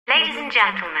Ladies and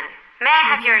gentlemen, may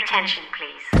I have your attention,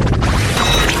 please?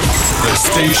 The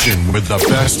station with the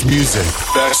best music.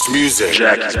 Best music.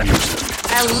 Jackie's music.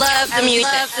 I love the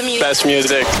music. Best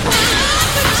music.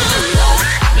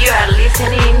 You are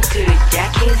listening to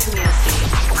Jackie's Music.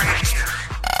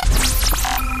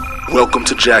 Welcome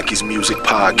to Jackie's Music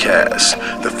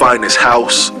Podcast, the finest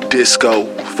house, disco,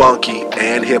 funky,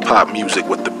 and hip-hop music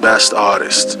with the best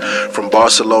artists. From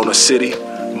Barcelona City,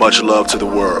 much love to the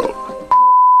world.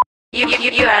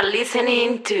 You are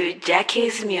listening to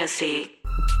Jackie's Music.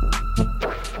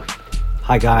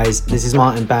 Hi guys, this is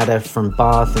Martin Bader from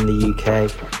Bath in the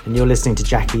UK, and you're listening to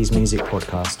Jackie's Music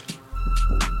Podcast.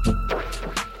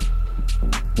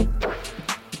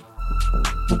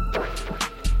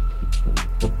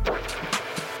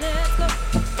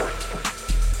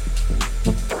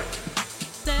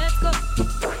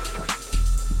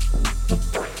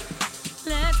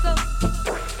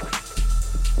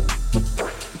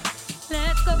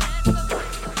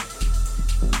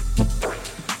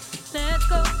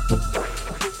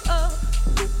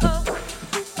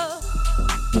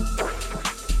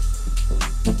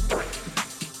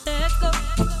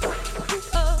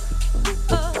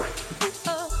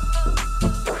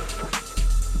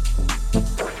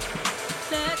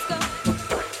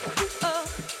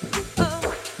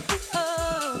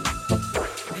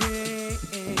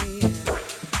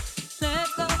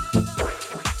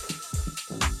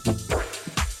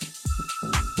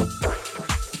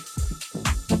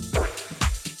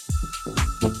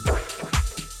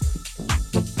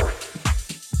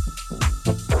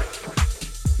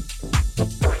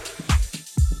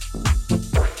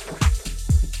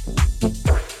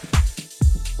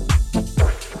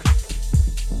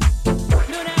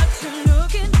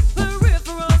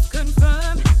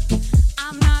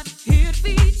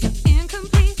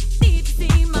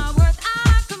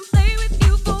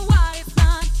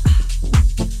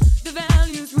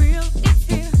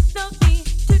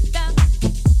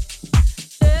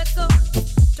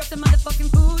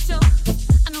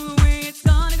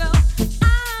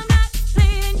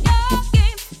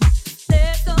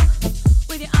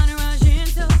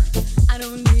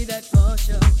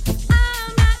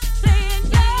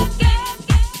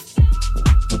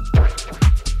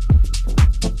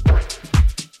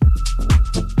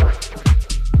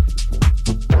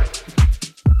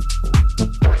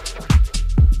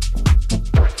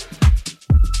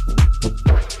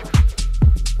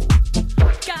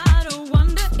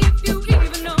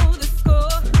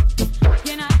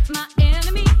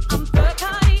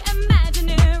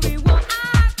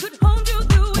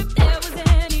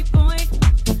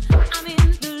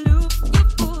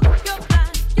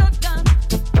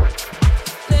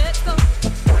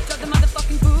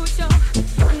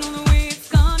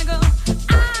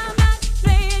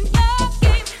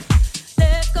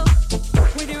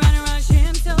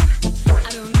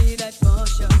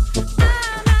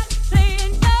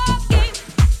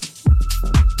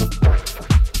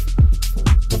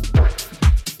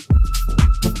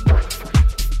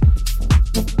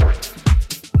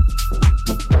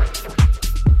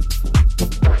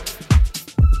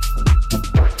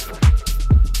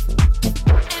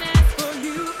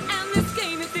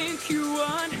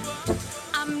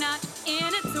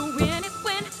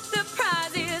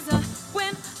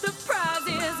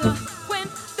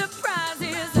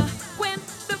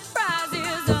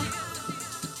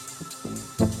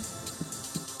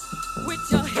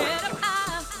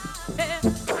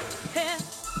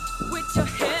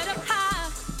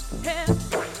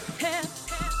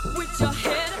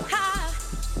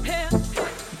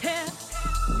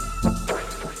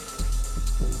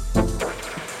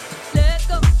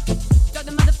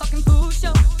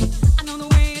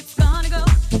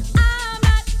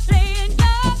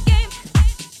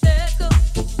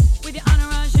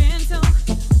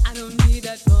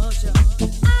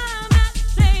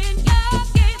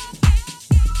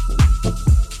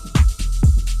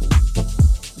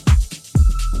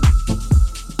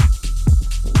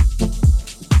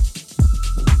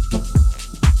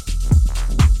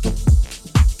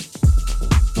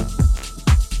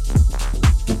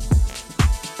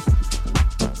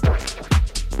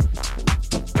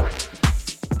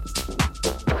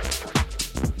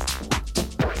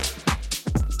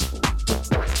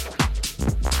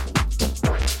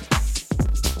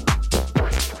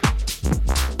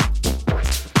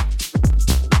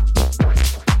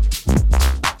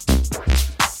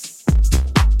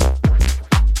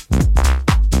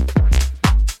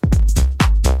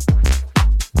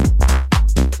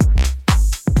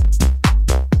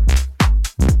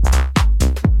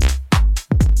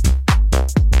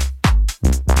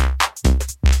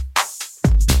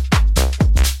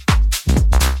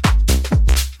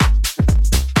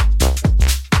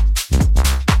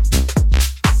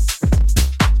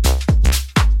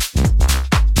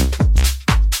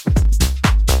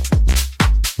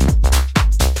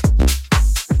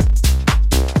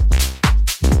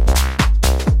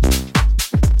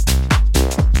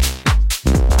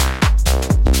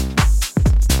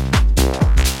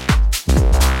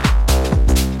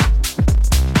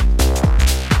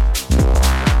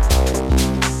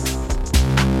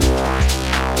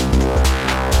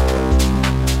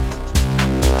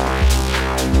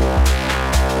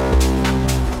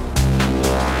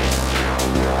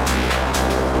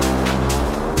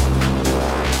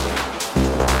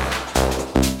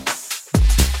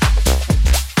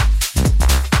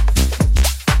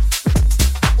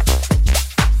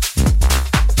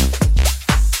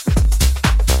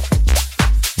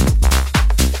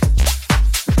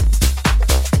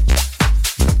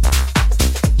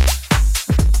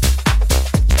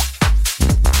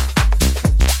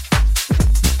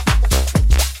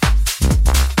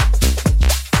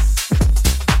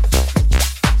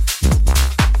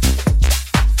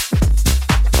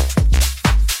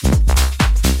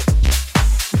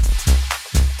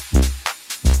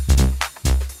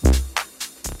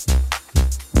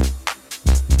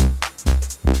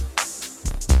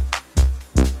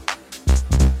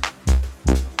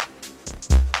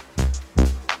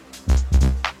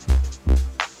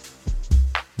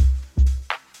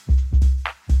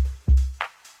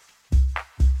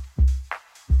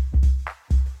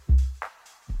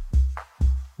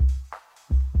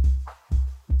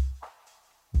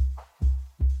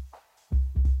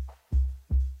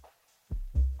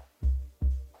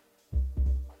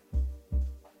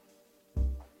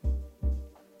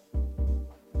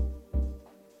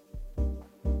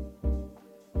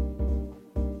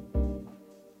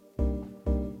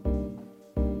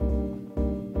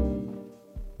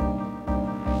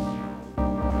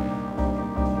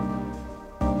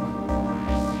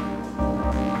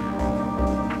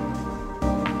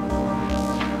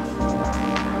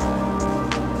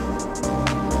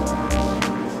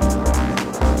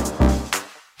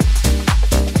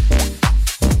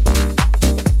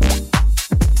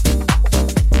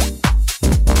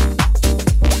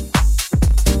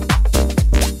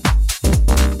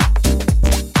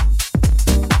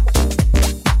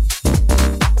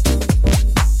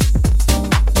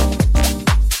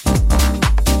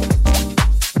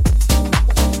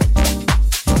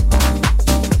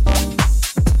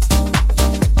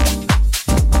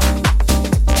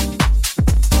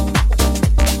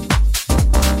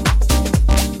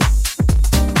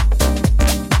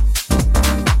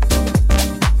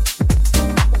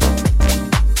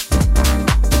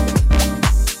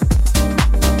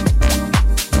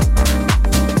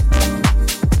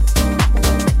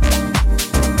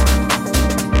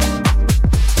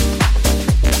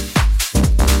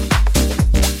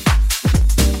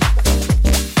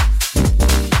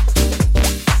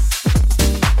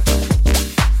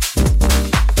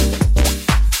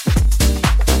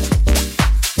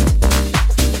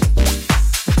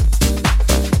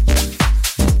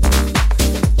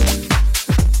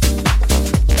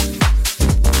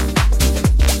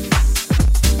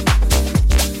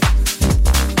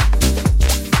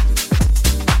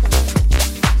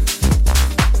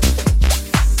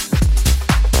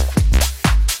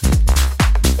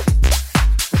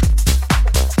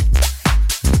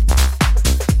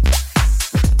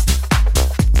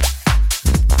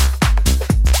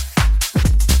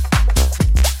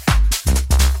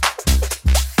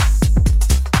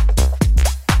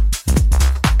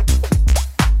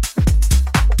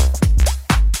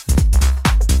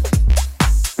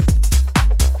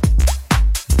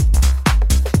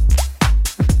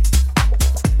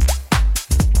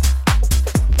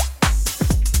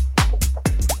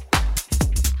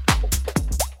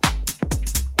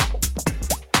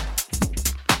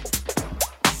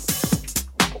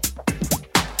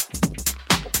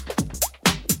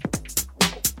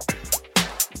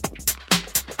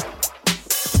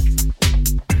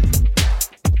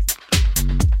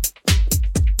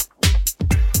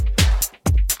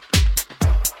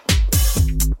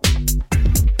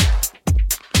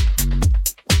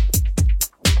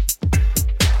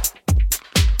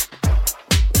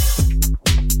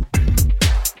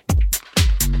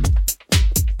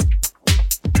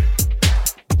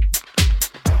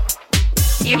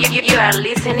 You are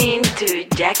listening to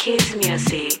Jackie's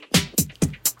Music.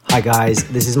 Hi guys,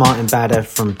 this is Martin Bader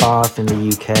from Bath in the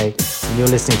UK, and you're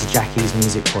listening to Jackie's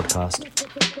Music Podcast.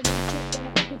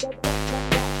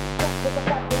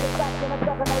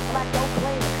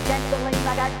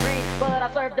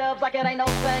 Serve dubs like it ain't no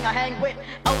thing. I hang with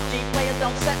OG players,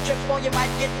 don't set trips, or you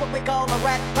might get what we call a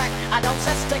rat pack. I don't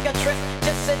just take a trip,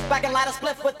 just sit back and light a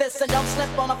spliff with this, and don't slip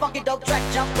on a funky dope track.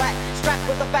 Jump back, strapped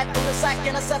with a fat Buddha sack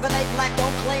in a 7/8 black,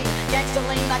 don't clean. Gangsta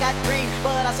lean, I got green,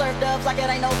 but I serve dubs like it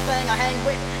ain't no thing. I hang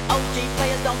with OG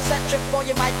players, don't set trips, or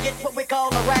you might get what we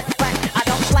call a rat pack. I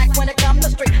don't slack when it comes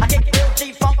to street. I kick real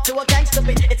G-funk to a gangsta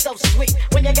beat. It's so sweet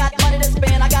when you got money to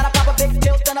spend. I got a proper big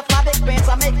tilt and a fly big bands.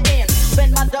 I make ends,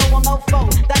 spend my dough on no foe.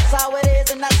 That's how it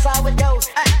is and that's how it goes.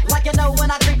 Act like you know when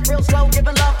I drink real slow,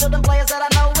 giving love to the players that I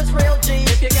know is real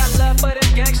G's. If you got love for them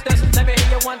gangsters, let me hear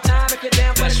you one time if you're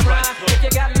down for the rhyme. If you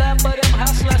got love for them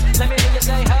hustlers, let me hear you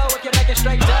say ho if you're making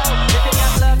straight dough. If you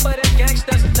got love for them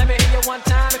gangsters, let me hear you one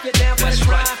time if you're down for the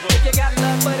rhyme. If you got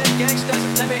love for them gangsters,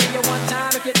 let me hear you one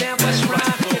time if you're down for the rhyme.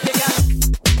 If you got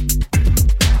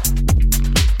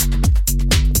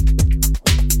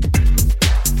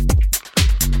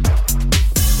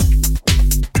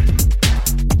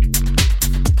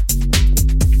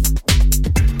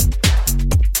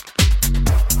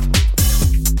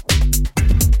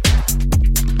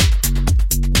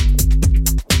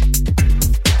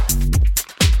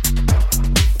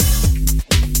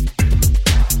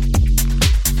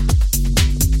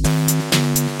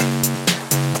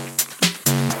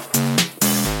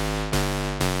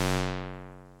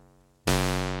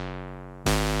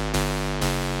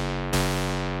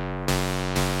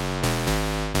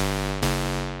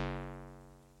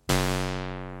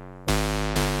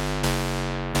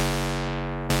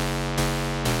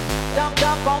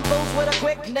dump on fools with a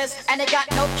quickness, and they got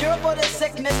no cure for this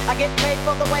sickness. I get paid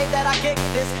for the way that I kick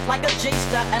this, like a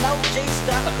G-star, an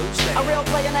OG-star. A real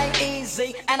player ain't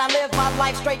easy, and I live my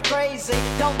life straight crazy.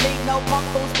 Don't need no punk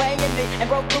fools paying me, and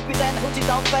broke groupies and hoochies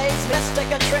don't faze me. Let's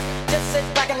take a trip, just sit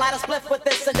back and light a spliff with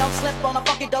this, and don't slip on a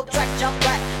funky dope track. Jump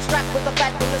back, strapped with a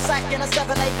fat Buddha sack in a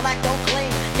 7/8 black, don't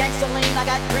clean. Gangsta lean, I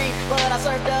got green, but I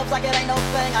serve dubs like it ain't no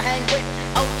thing. I hang with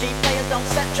OG players, don't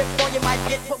set trips, or you might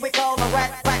get what we call a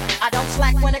rat pack. I don't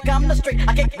slack when it comes to street.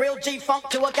 I kick real G-funk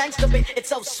to a gangsta beat. It's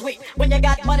so sweet when you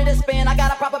got money to spend. I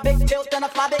got a proper big tilt and a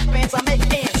fly big bands. I make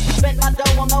ends, spend my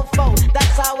dough on no foe.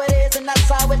 That's how it is and that's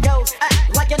how it goes.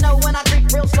 Act like you know when I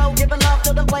drink real slow, giving love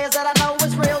to the players that I know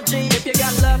is real G. if you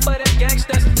got love for them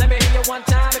gangsters, let me hear you one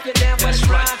time if you're down for the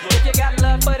rhyme. If you got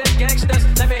love for them gangsters,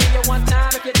 let me hear you one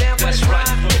time if you're down for the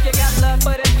rhyme. If you got love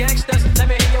for them gangsters, let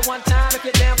me hear you one time if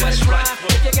you're down for the rhyme.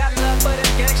 If you got love for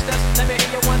them gangsters, let me hear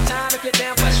you one time if you're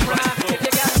down for the rhyme. If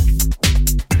you got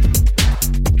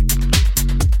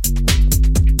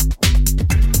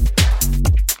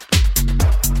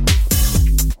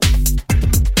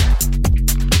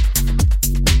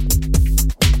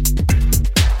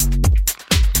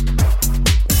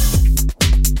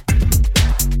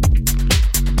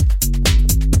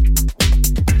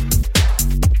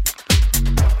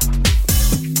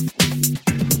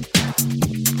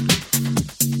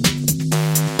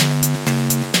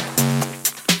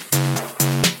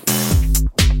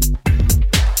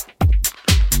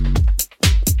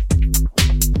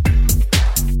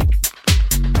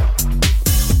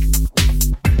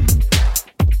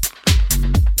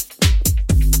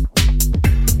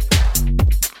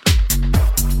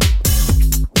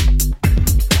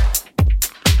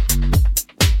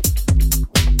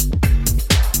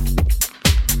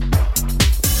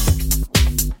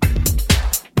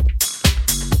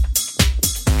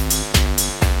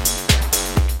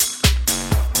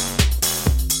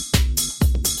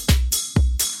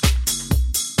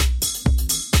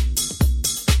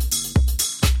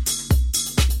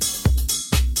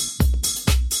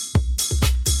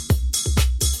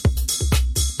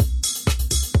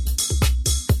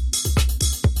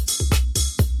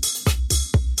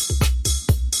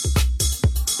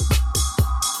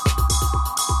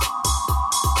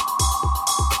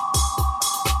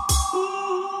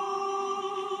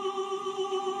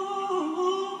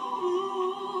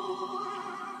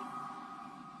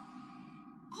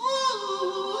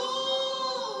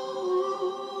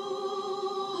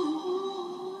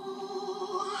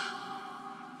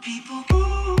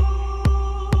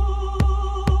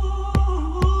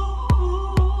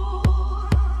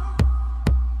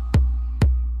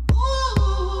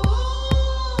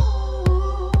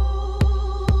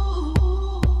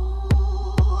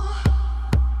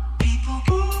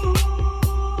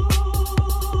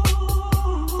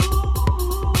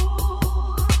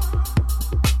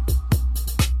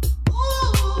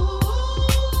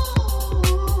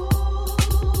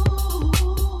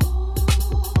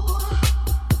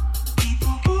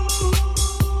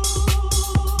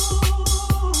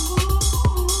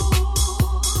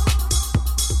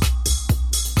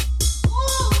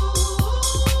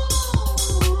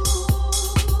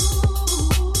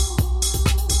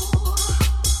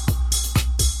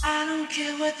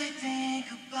care what they think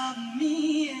about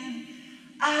me, and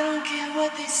I don't care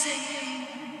what they say.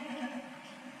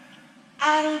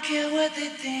 I don't care what they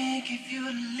think if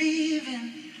you're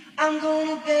leaving. I'm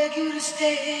gonna beg you to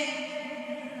stay.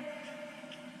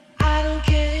 I don't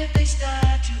care if they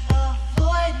start to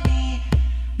avoid me.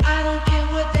 I don't care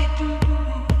what they do.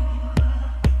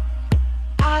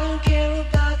 I don't care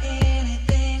about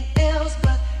anything else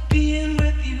but being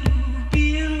with you,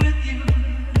 being with you.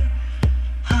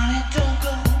 Honey, don't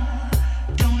go,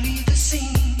 don't leave the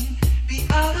scene. Be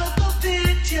out of the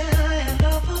picture and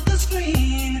off of the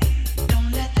screen.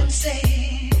 Don't let them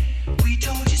say, we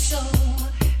told you so.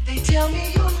 They tell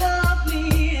me you love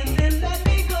me and then let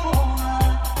me go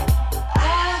on. I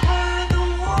heard the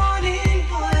warning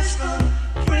voice from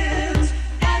friends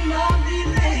and my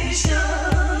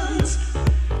relations.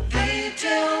 They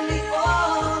tell me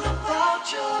all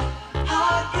about your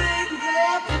heartbreak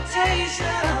reputation.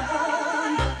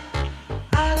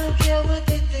 I don't care what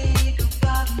they think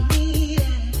about me,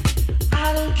 and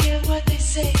I don't care what they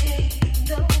say.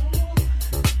 No,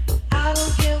 I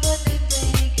don't care what they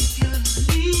think. If you're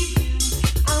leaving,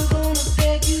 I'm gonna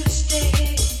beg you to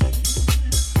stay.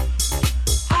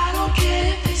 I don't care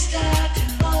if they start to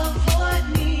avoid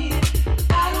me.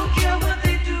 I don't care what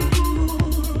they do.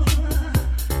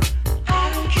 I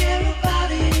don't care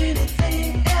about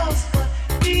anything else but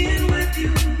being with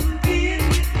you, being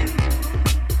with you.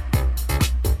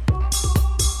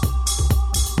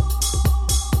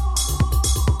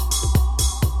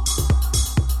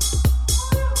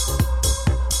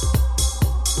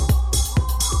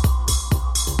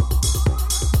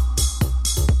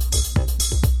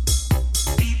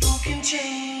 People can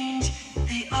change,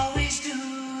 they always do.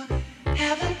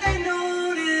 Haven't they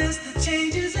noticed the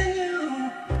changes in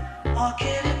you? Or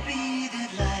can it be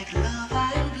that like love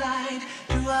I am blind?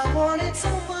 Do I want it so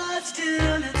much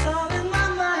till it's all in my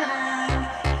mind?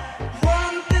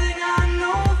 One thing I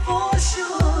know for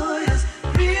sure is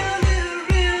really,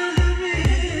 really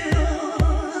real.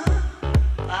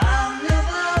 I've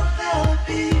never felt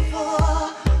before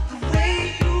the way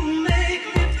you make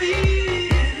me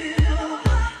feel.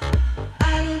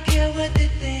 I don't care what they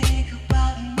think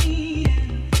about me,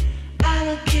 and I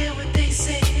don't care what they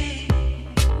say.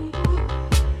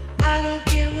 I don't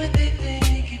care what they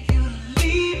think. If you're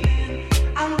leaving,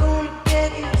 I'm gonna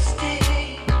beg you to stay.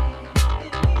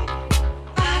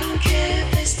 I don't care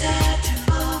if they start to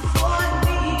avoid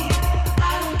me.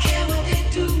 I don't care what they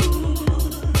do.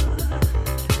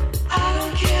 I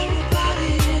don't care about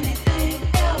anything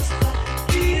else but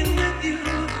being with you,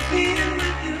 being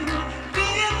with you,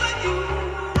 being with you.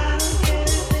 I don't care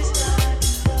if they start to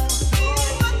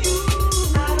being with you.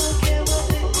 I don't care what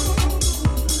they do.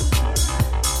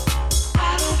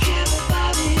 I don't care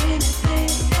about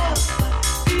anything else but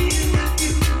being with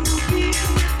you, being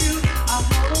with you. I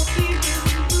wanna be with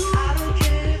you. I don't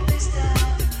care if they start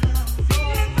to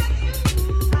being with you.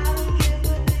 I don't care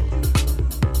what they do.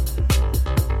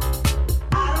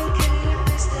 I don't care if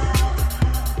they start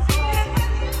to being with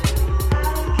you.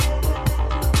 I don't care what they do.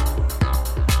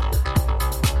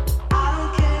 I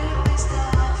don't care if they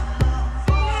start to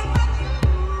being with you.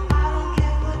 I don't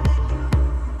care what they do.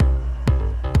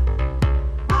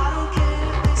 I don't care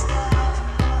if they start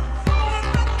to being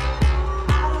with you.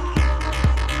 I don't care what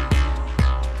they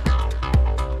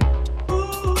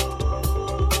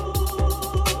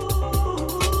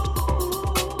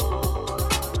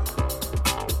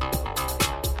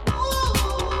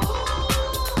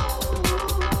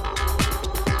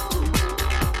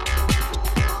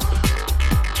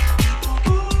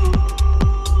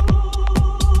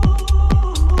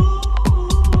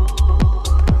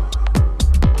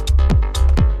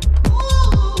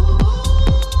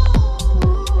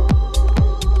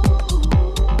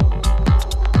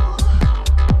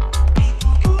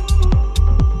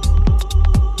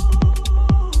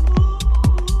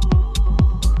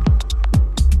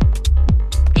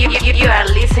You are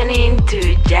listening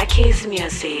to Jackie's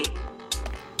music.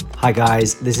 Hi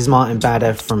guys, this is Martin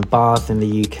Bader from Bath in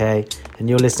the UK, and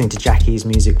you're listening to Jackie's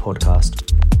Music Podcast.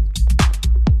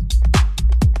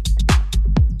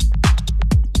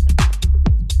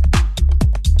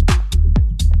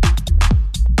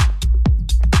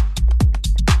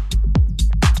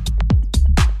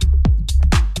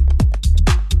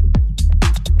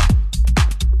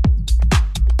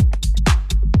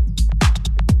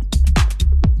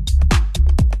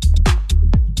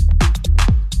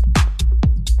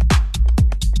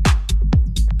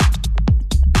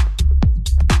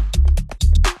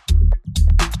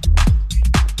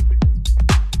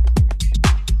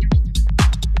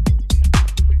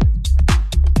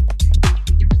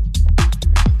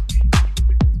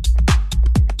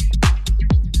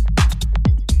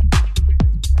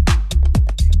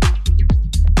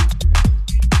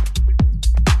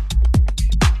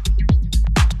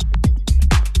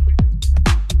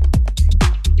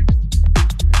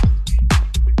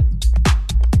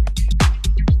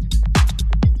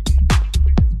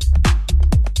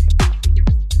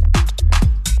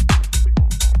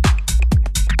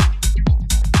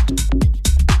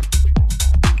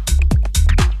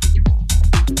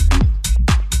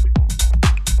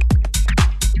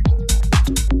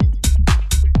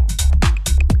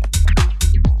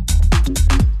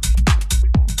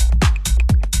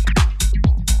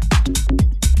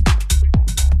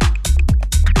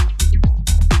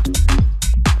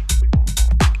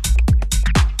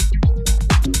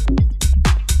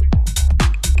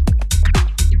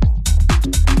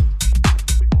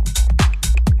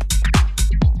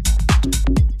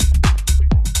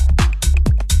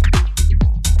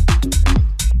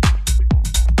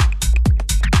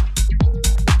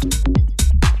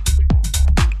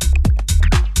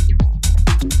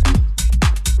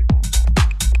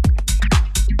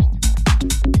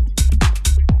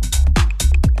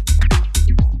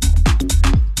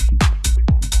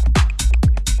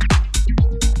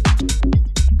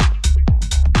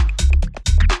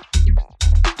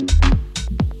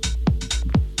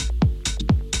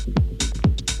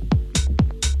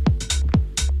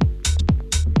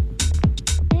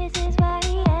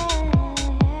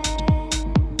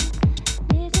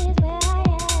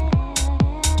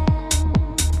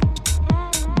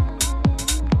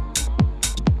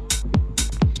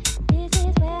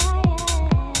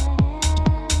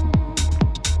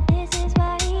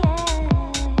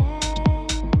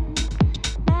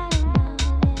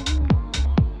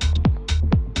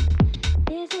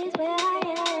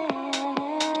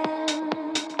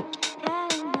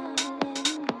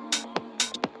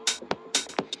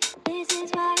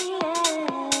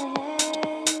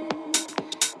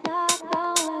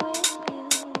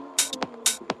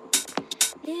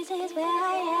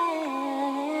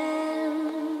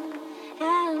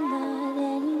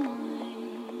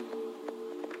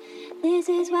 This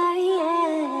is where I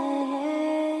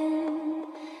am,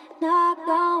 not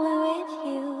going with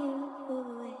you.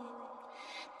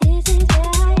 This is where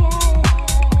I am,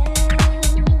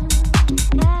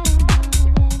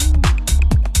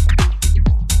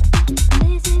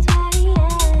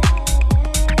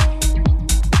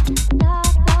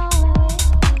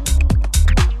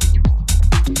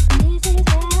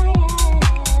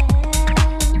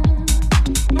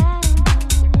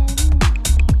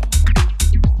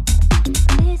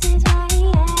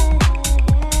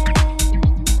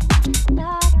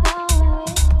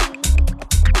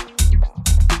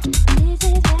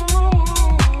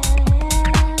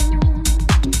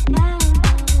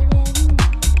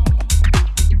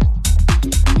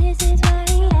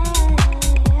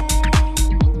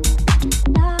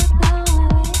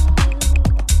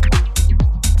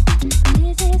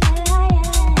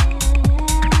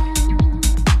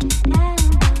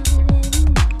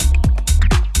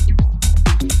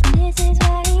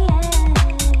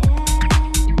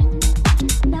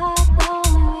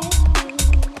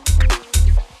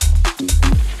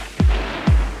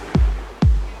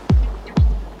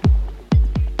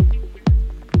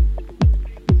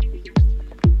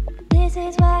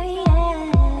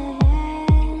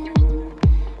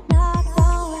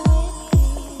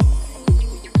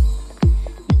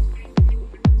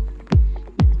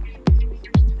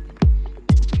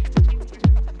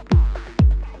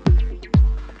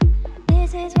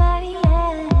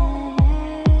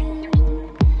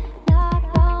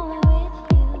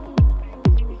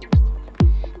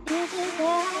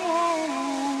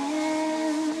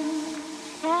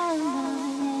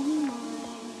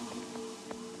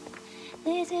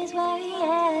 this is where I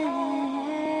am,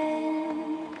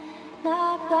 not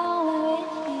going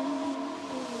with you.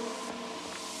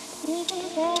 This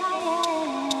is where I am.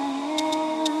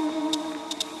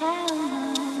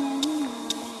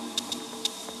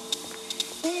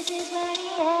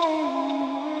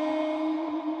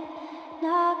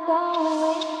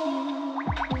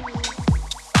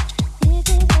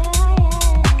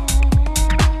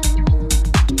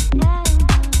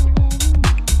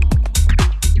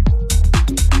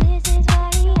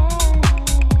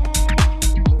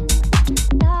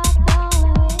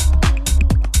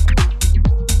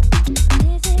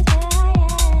 This is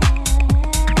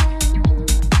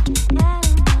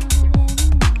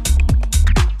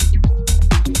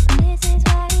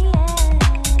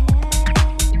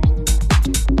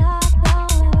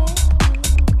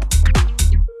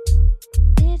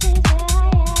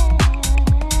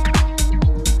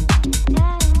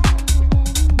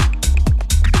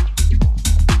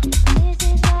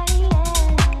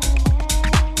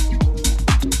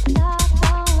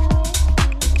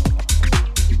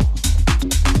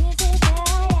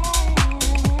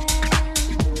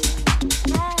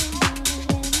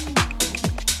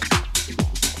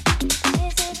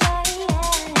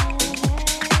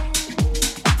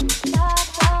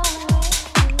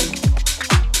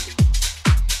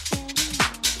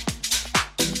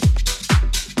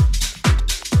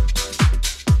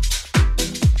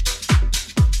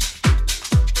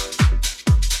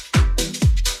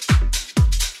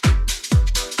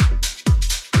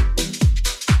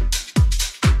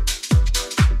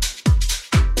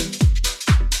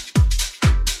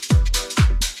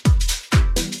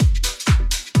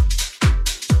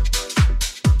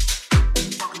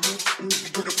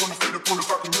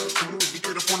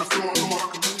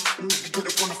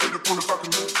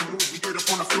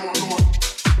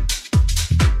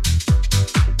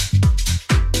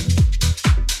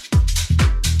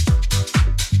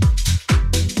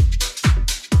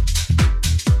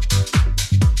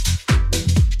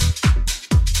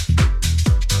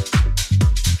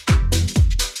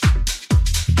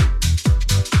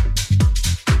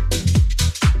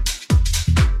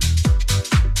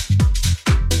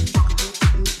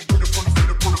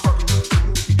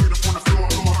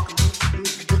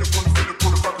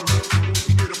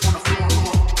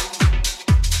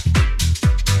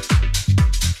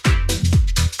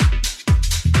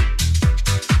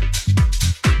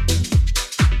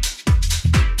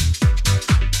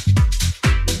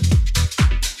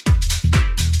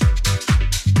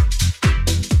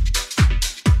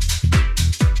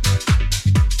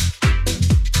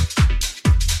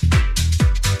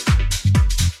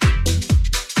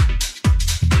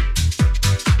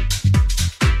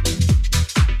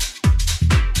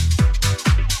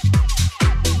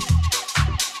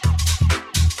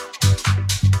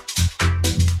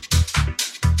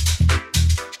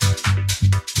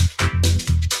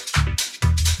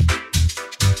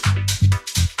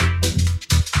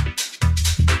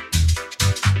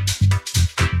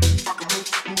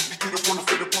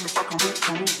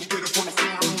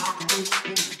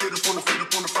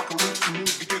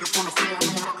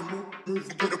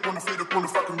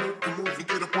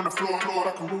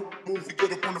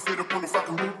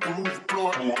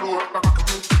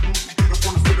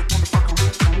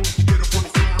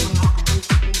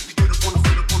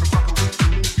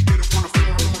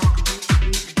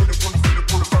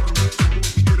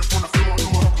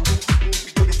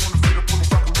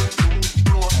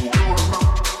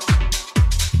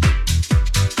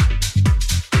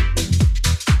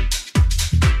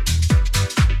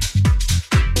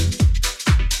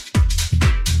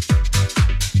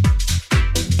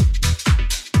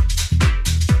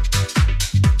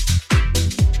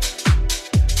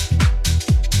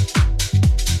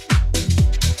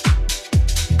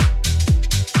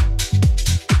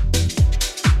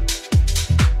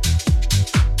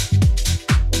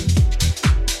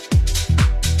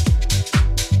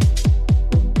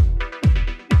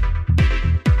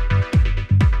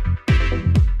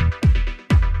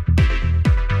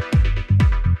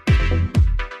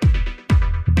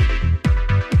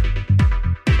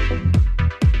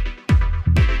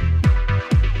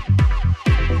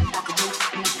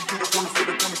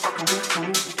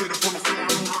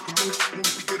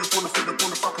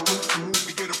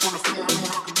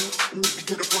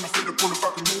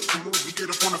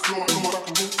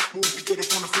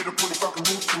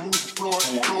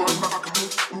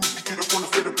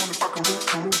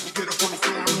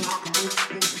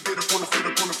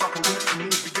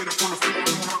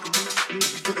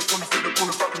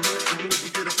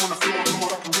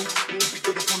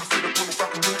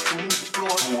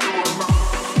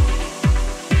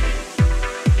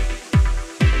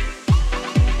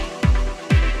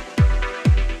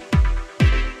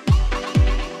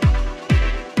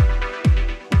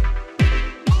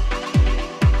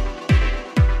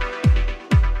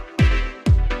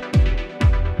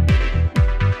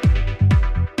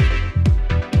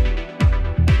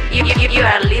You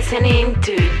are listening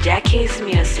to Jackie's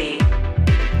Music.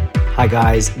 Hi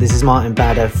guys, this is Martin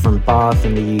Bader from Bath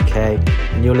in the UK,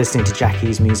 and you're listening to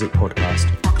Jackie's Music Podcast.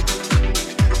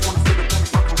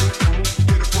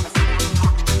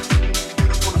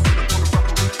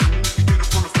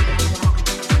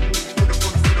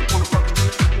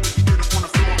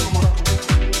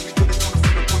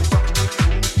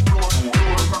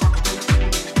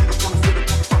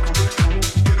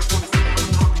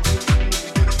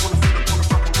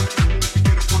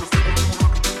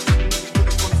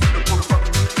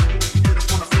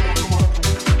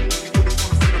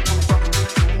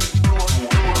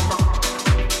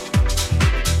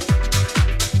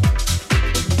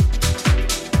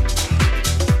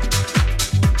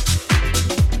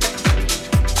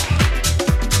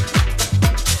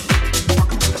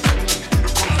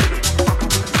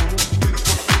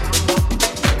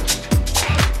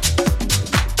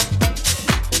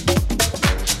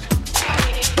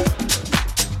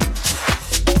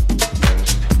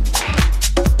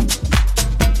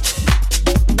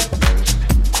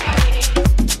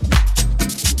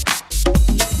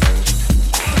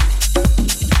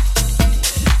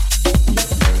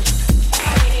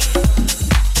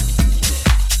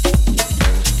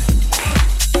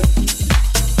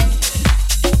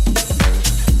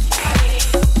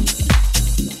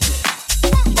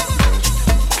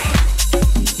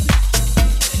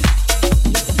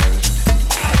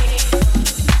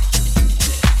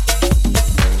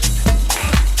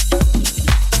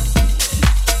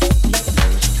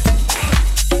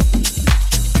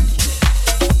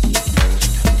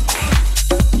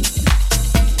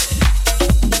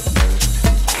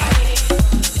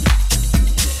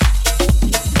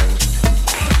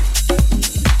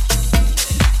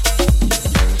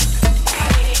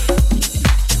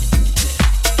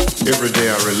 Every day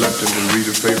I reluctantly read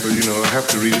a paper, I have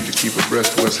to read it to keep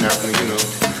abreast of what's happening,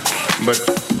 But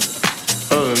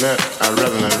other than that, I'd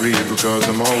rather not read it because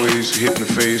I'm always hit in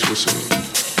the face with some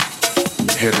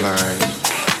headlines.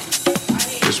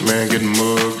 This man getting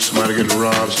mugged, somebody getting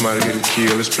robbed, somebody getting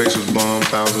killed, this place was bombed,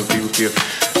 thousands of people killed.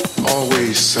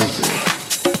 Always something.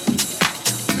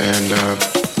 And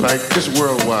like just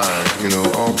worldwide,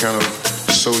 all kind of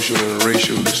social and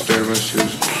racial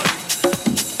disturbances,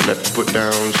 let put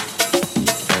downs.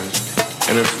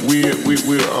 And if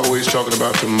we're always talking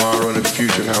about tomorrow and the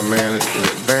future and how man is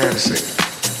advancing,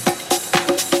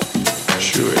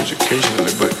 sure,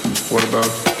 educationally, but what about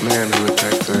manhood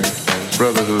type thing,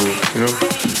 brotherhood,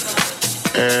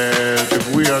 And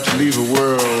if we are to leave a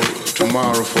world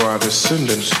tomorrow for our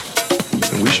descendants,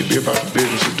 then we should be about the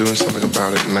business of doing something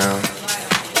about it now,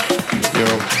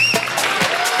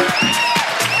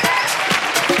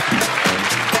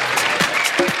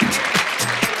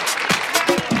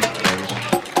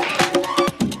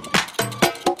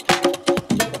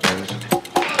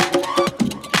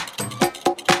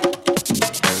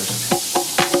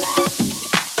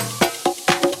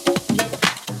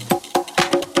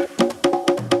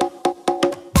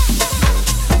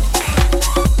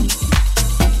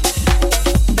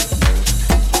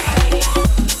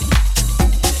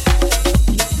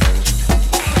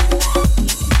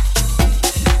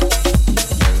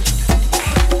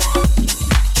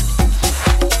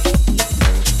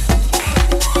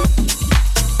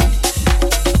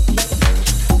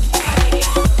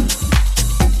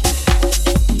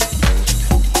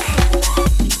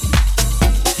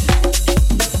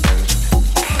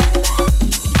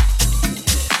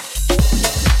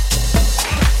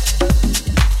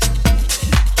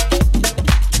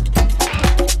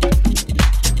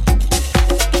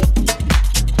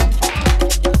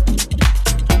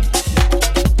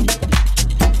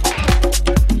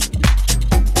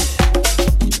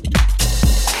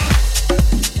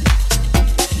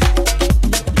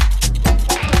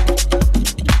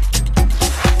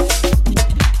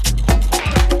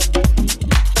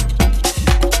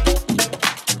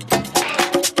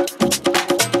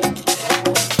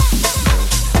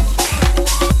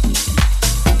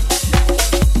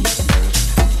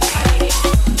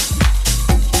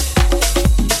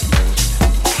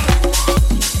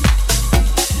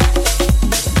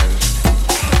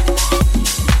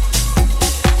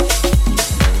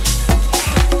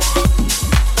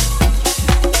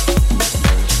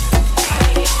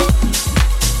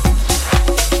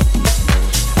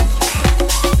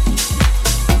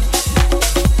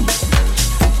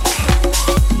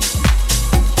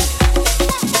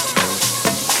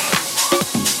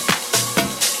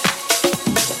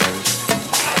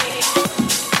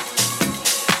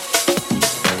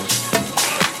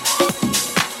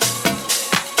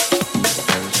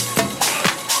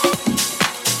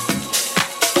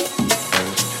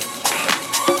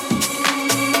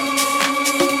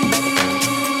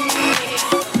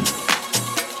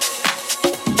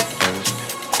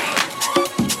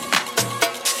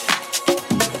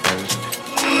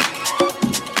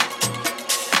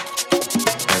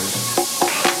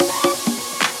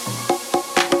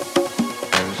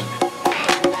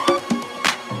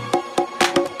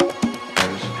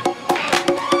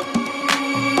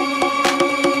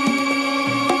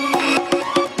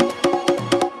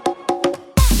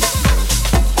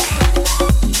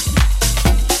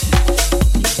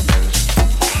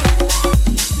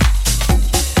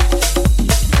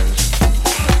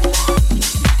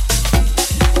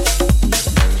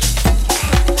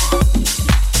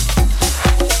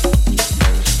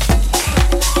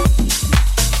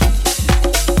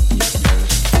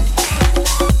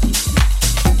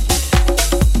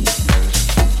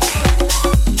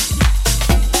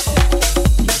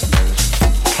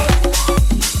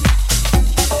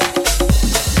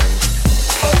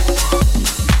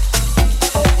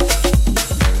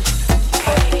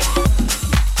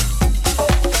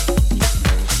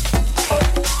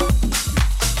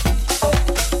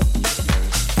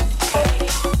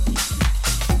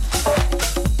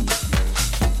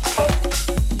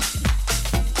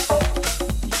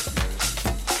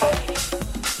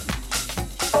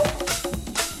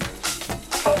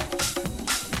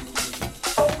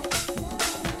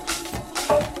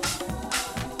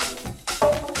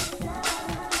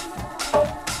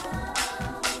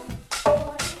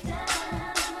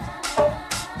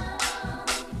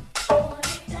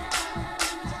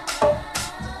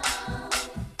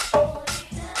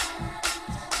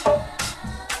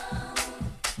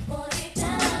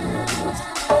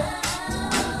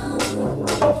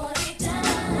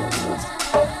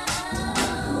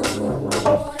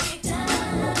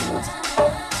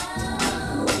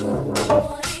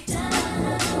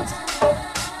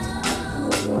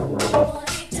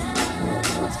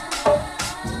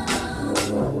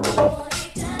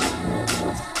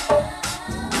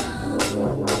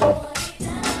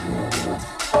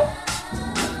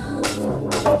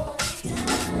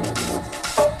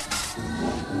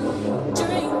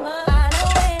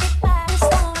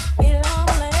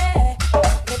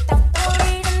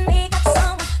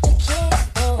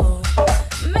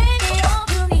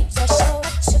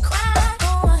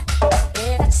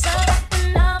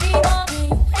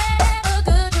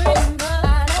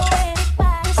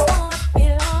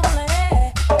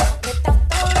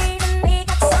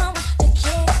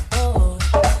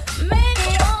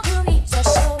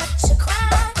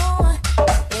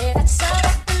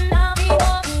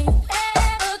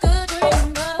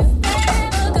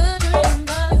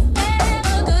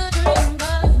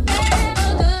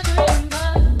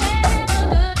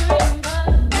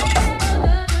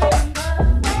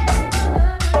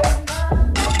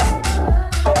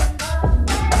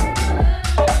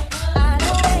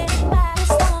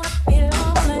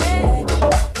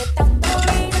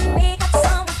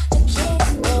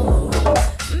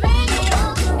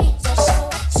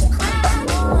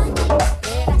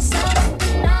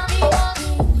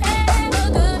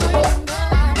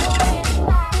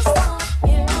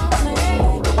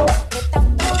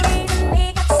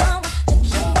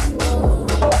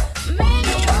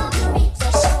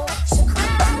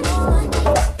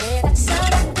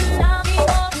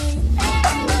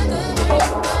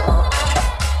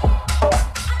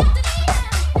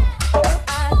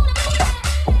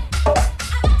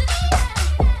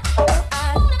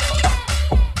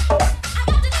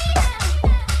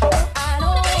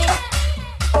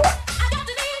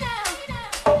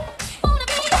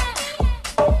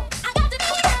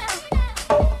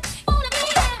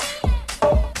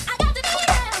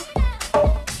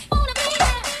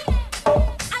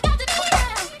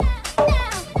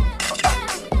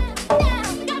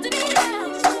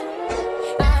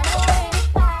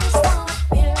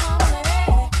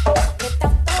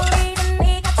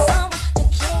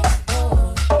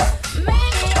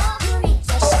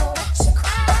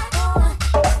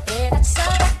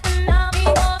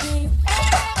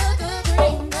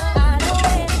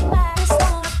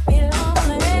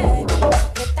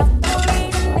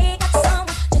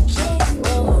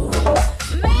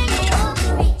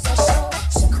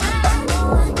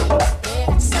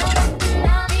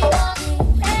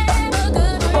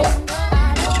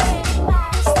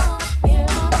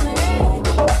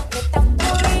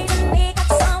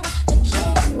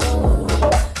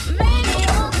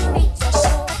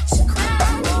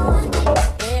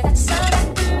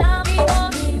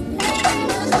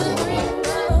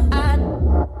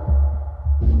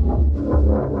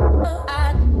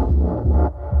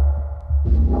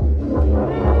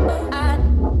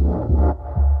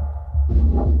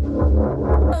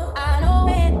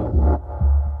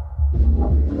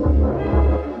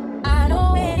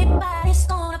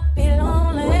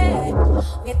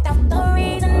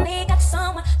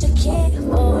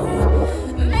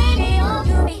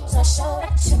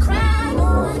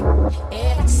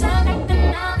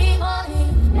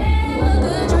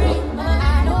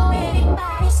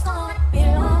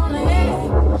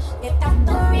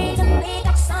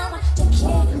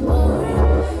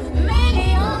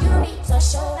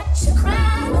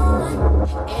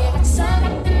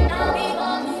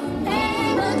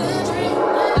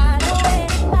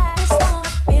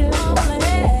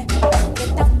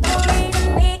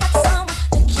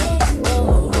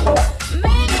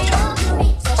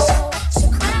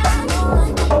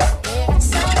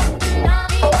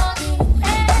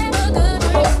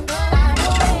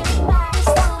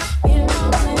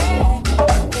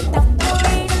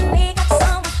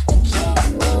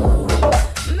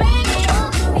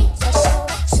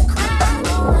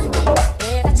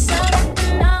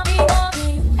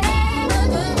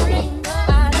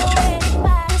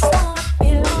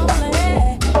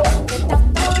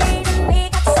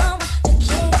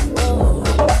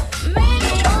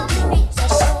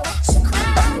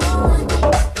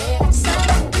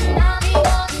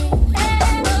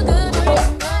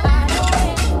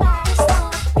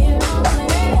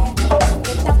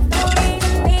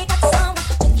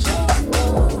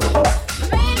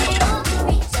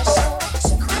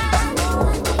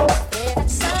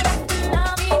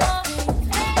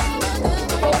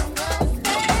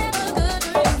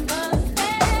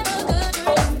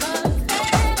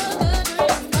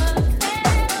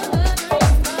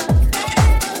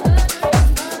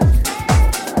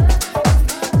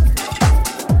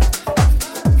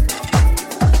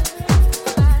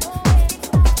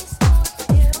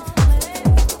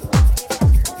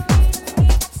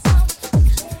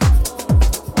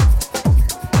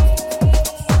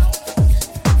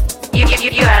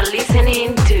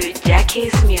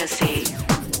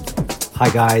 Hi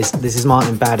guys, this is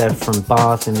Martin Bader from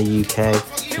Bath in the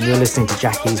UK, and you're listening to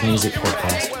Jackie's Music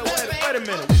Podcast. Wait a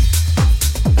minute.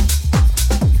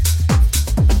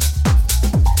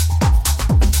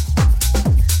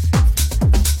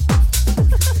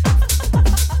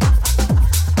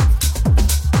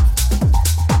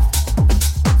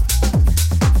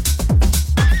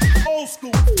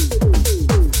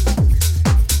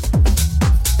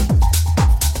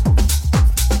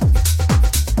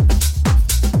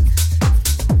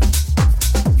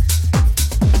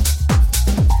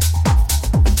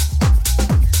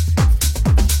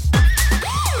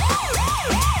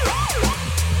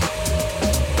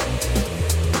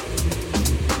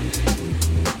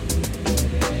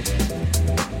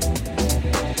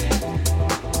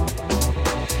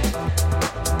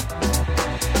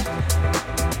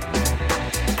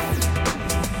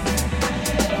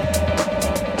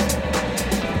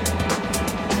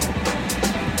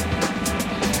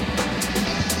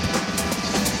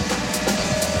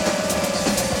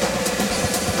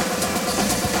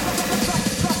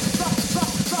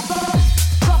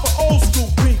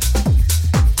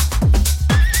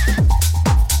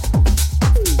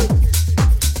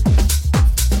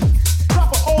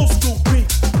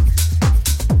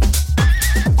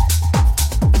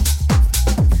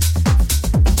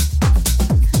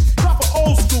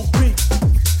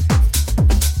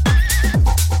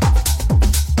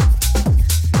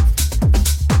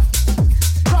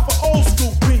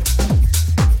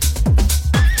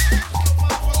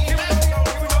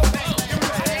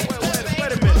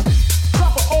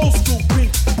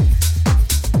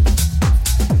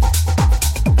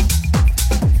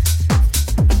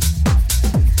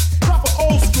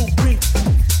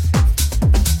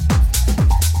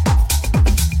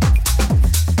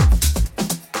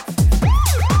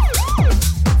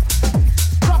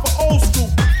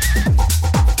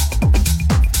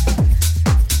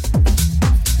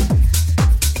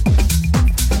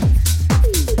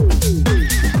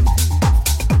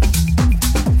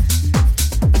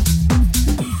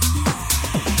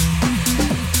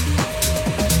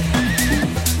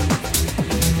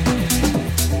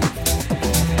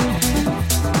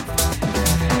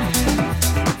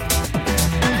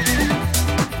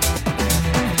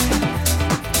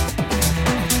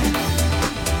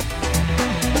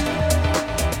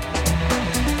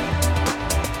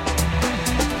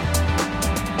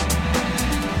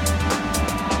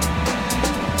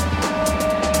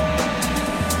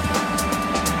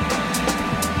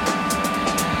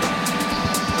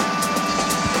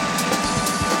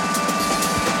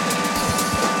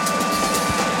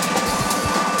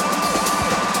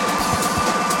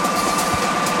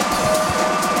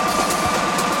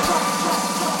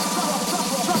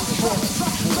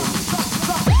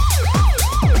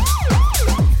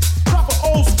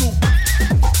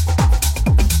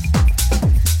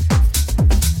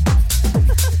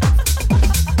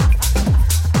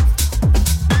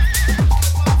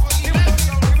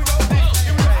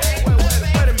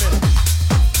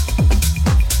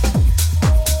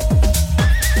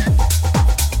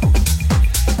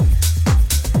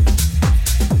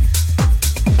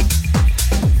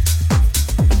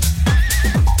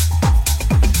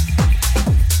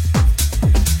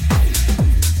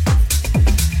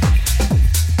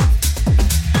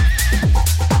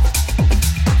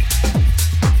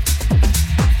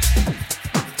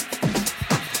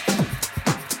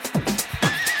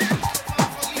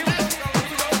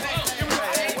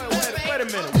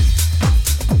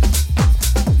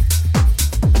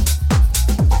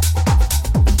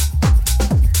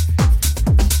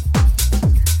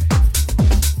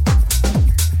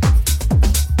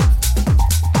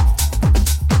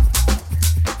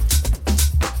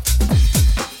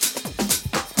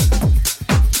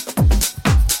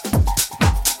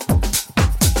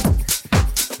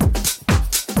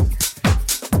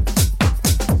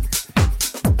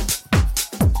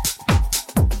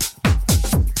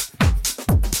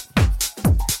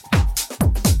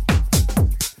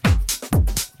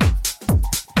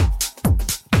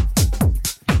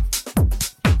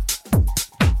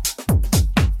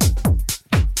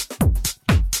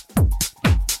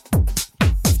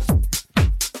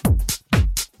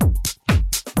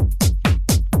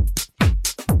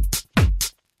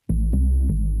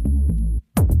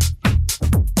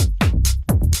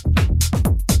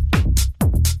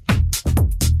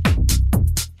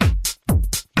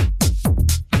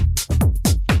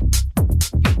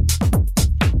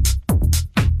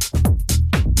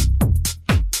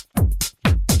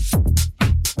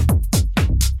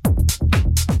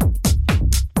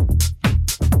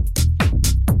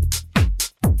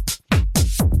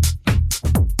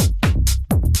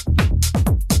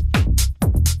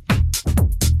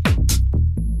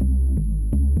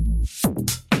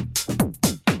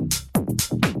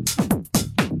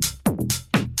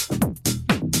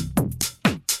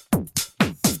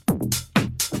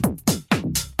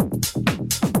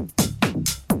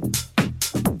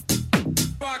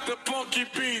 funky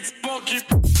beats, funky.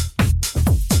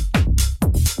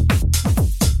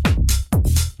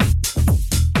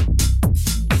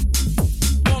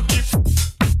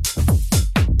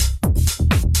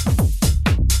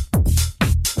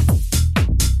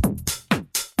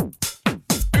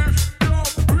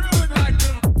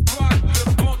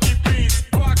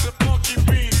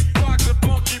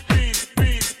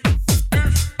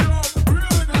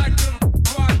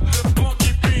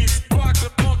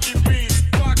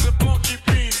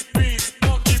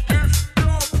 Funky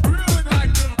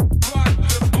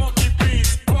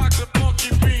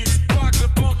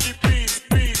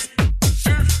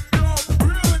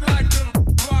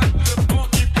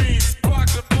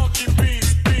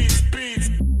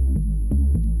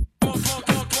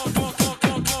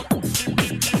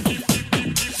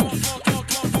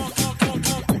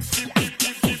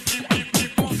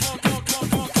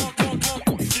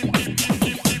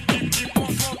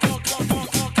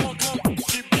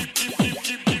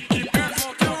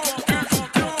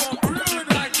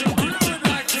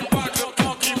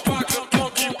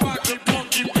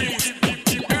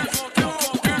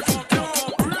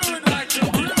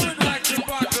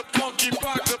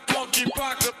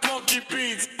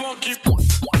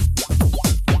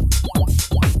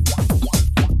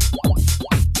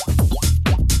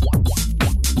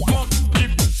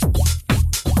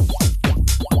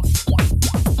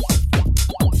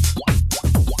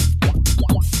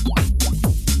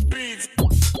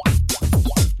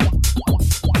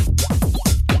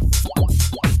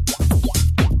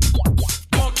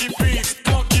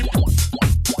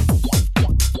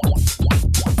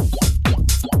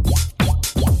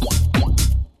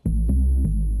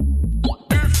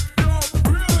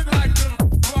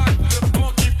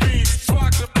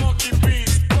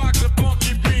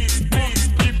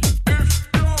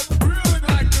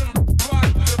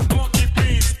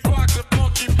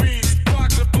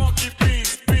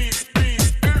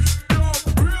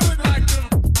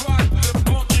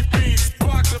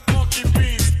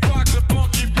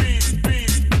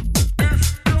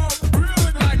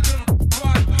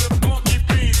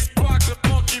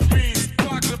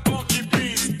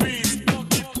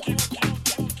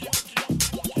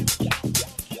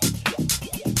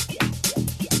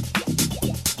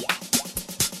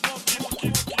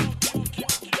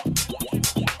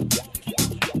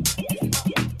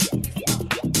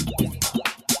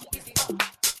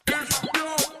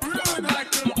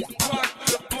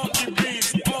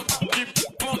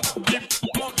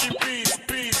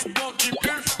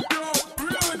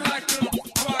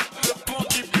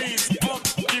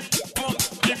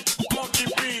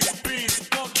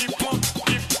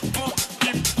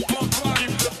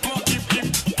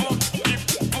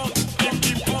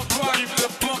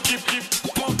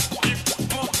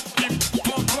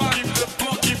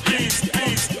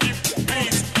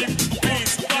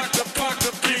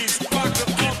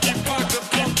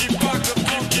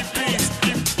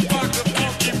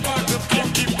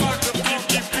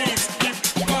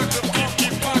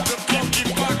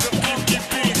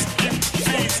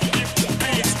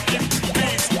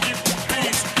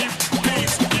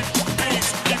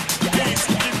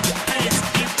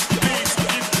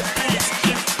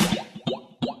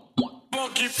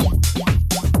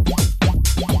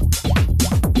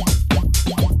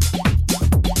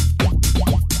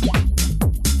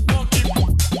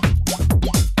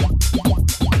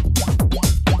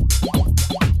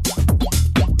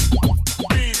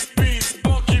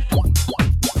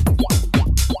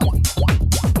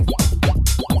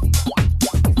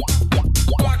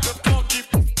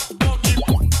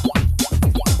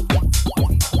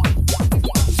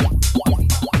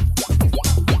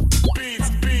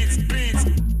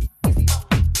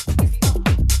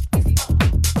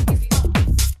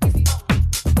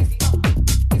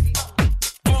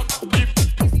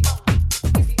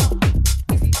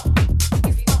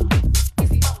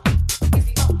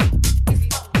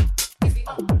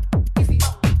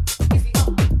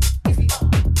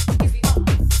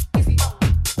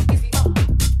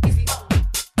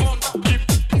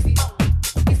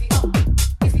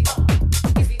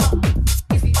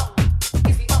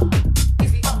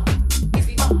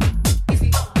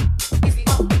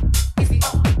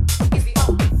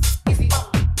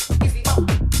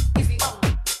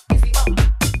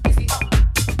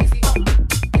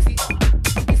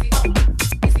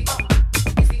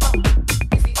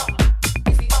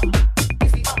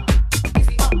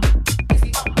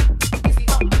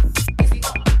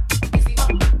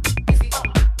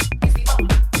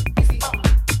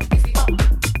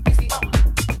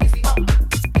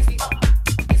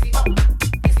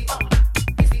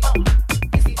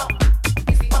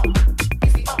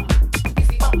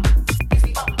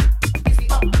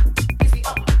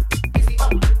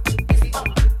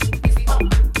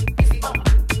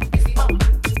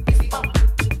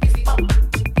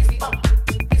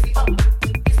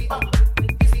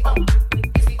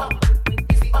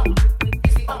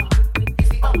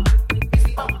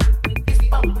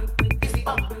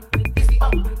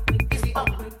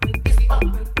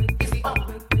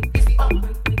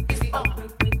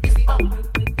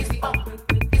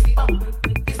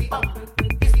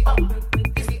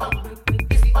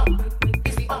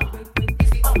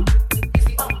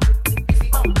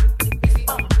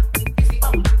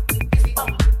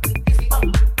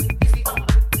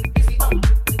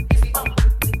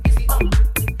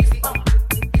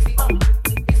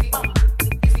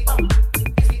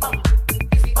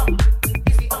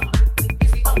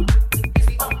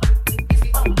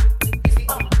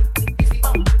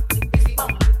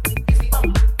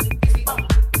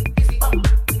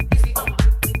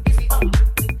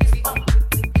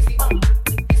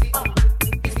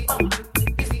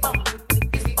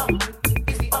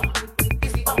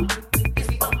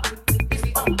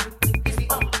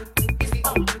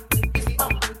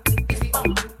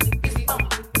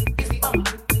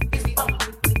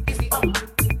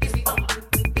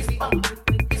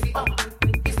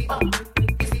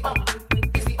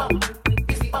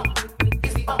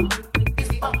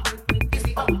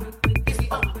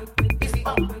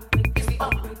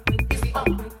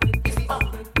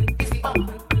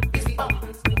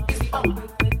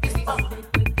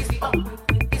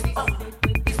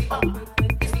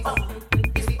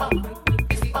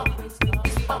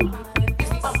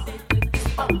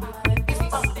You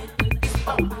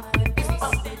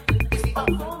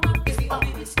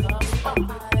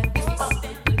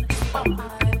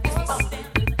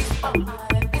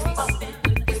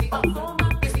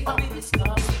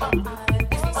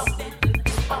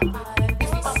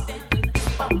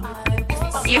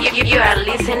are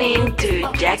listening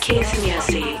to Jackie's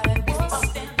Music.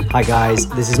 Hi guys,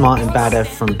 this is Martin Bader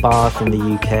from Bath in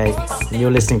the UK, and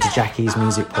you're listening to Jackie's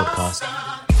Music Podcast.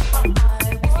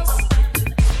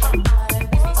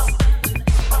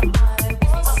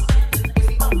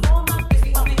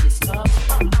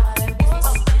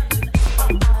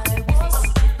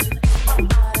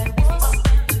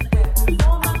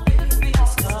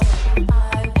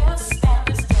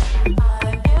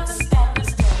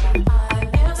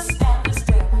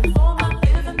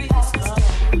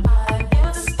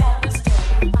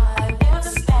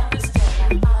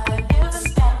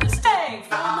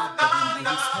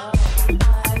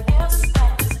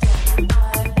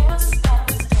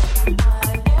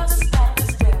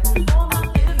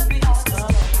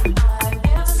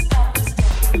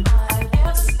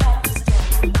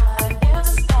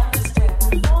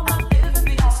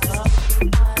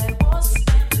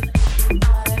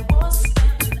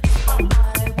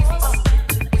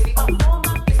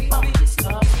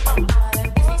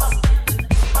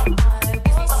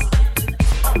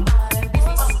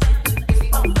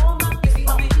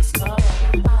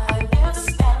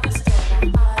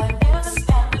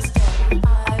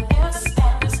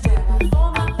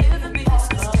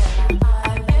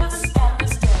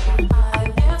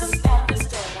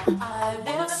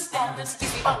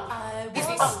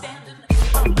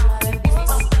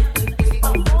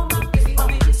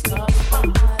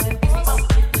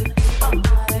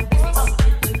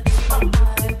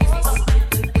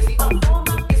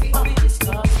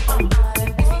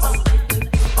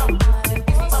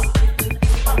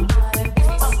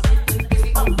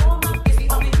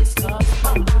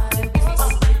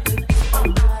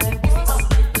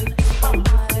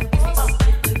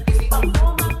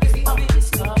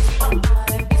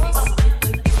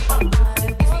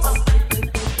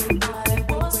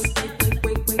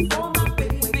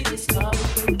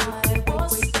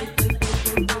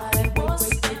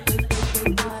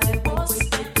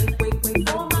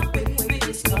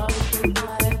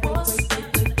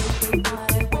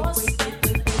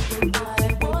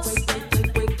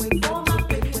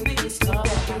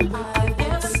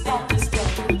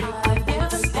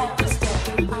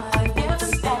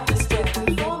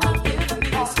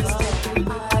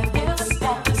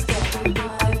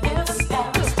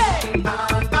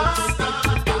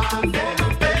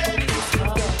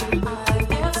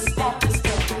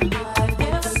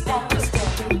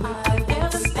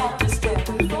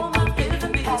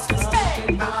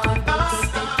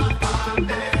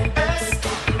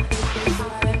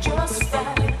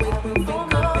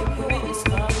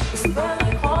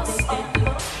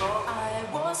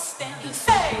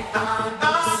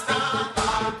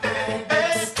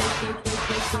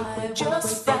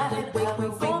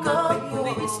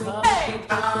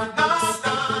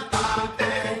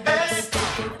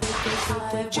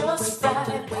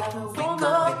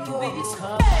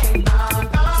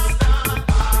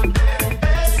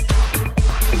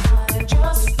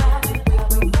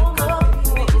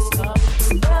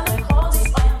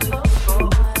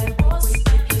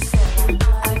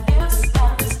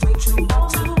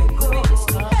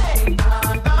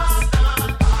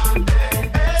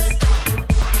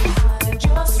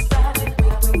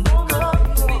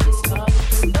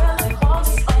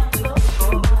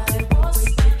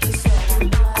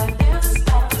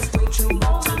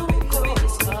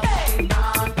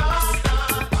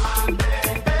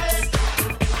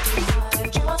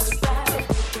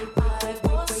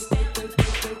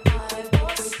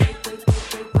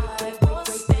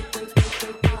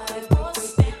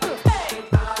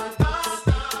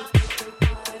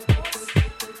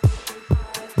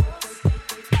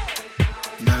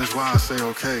 why I say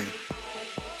okay,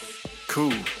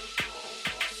 cool,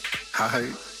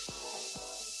 hype.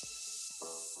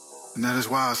 And that is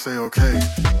why I say okay.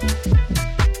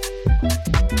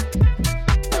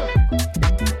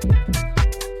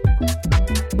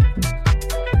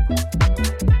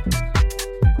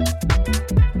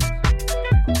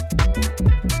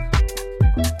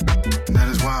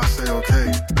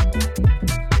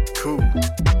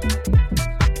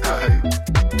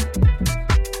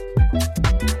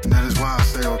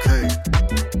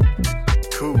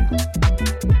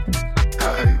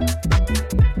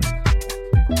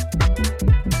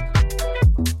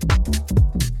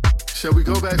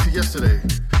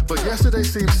 Yesterday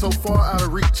seems so far out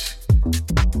of reach.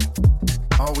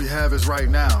 All we have is right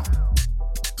now.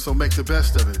 So make the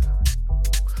best of it.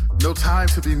 No time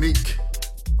to be meek.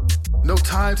 No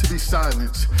time to be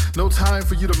silent. No time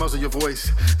for you to muzzle your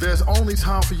voice. There's only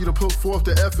time for you to put forth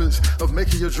the efforts of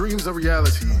making your dreams a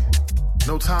reality.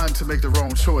 No time to make the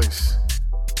wrong choice.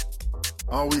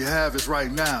 All we have is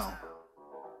right now.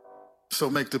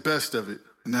 So make the best of it.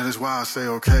 And that is why I say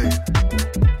okay.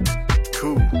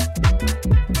 Cool.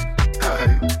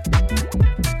 Alright.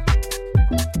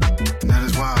 And that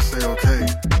is why I say okay.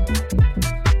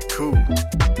 Cool.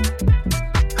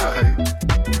 Alright.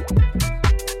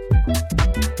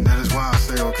 And that is why I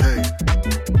say okay.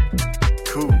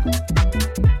 Cool.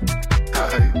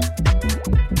 Alright.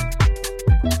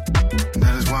 And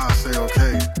that is why I say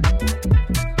okay.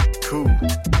 Cool.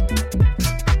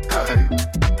 Alright.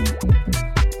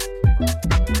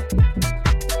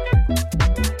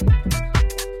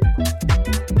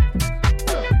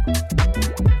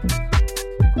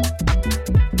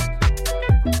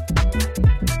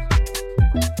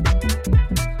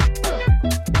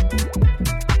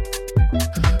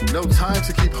 No time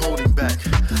to keep holding back.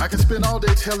 I can spend all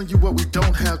day telling you what we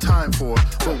don't have time for,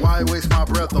 but why waste my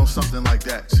breath on something like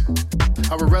that?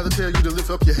 I would rather tell you to lift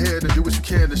up your head and do what you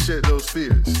can to shed those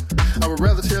fears. I would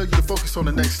rather tell you to focus on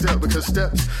the next step, because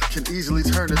steps can easily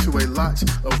turn into a lot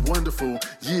of wonderful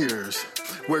years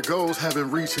where goals have been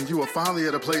reached and you are finally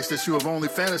at a place that you have only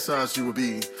fantasized you would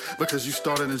be, because you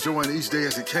started enjoying each day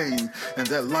as it came, and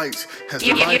that light has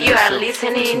You are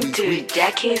listening to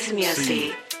Jackie's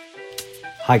music.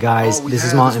 Hi guys, this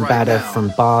is Martin Bader from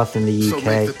Bath in the UK,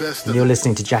 and you're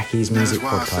listening to Jackie's Music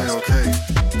Podcast.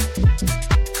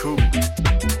 Cool.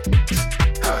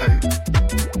 Alright.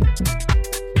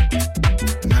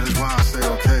 And that is why I say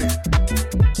okay.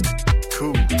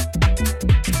 Cool.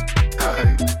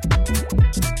 Alright.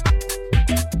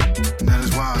 And that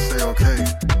is why I say okay.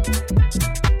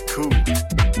 Cool.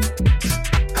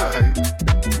 Alright.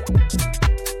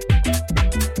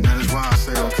 And that is why I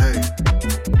say okay.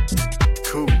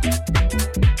 Cool.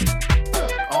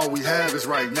 All we have is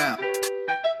right now.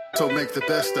 So make the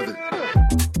best of it.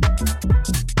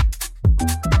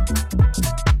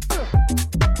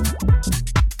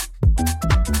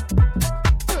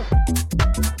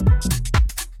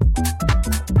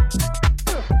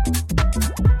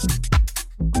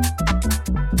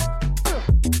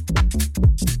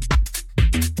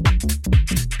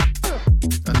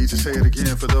 I need to say it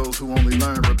again for those who only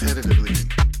learn repetitively.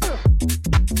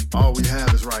 All we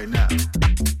have is right now.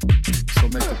 So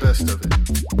make the best of it.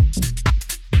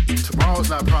 Tomorrow's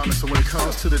not promised, so when it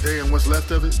comes to the day and what's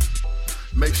left of it,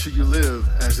 make sure you live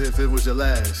as if it was your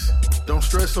last. Don't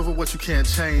stress over what you can't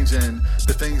change and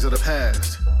the things of the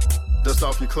past. Dust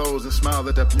off your clothes and smile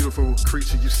at that beautiful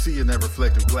creature you see in that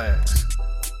reflective glass.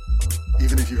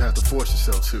 Even if you have to force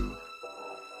yourself to.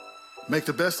 Make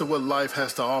the best of what life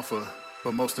has to offer,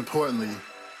 but most importantly,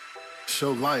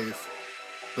 show life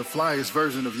the flyest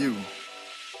version of you.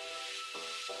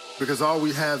 Because all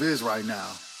we have is right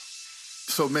now.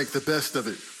 So make the best of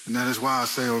it. And that is why I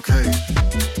say okay.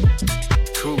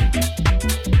 Cool.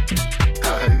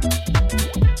 Alright.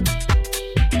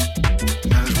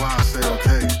 And that is why I say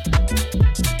okay.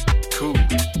 Cool.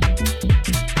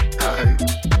 Alright.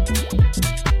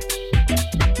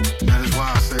 And that is why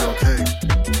I say okay.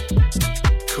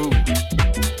 Cool.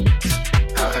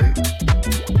 Alright.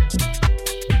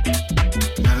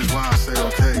 And that is why I say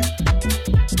okay.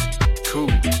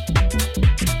 Cool.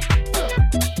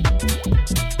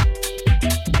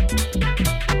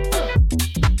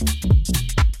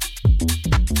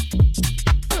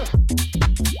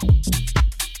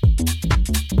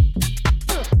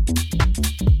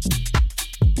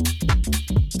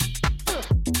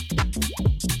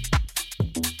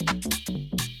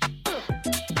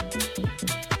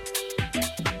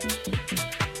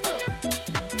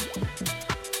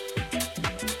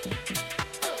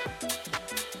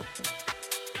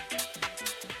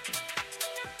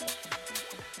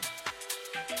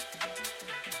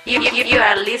 You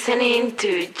are listening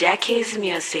to Jackie's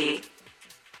music.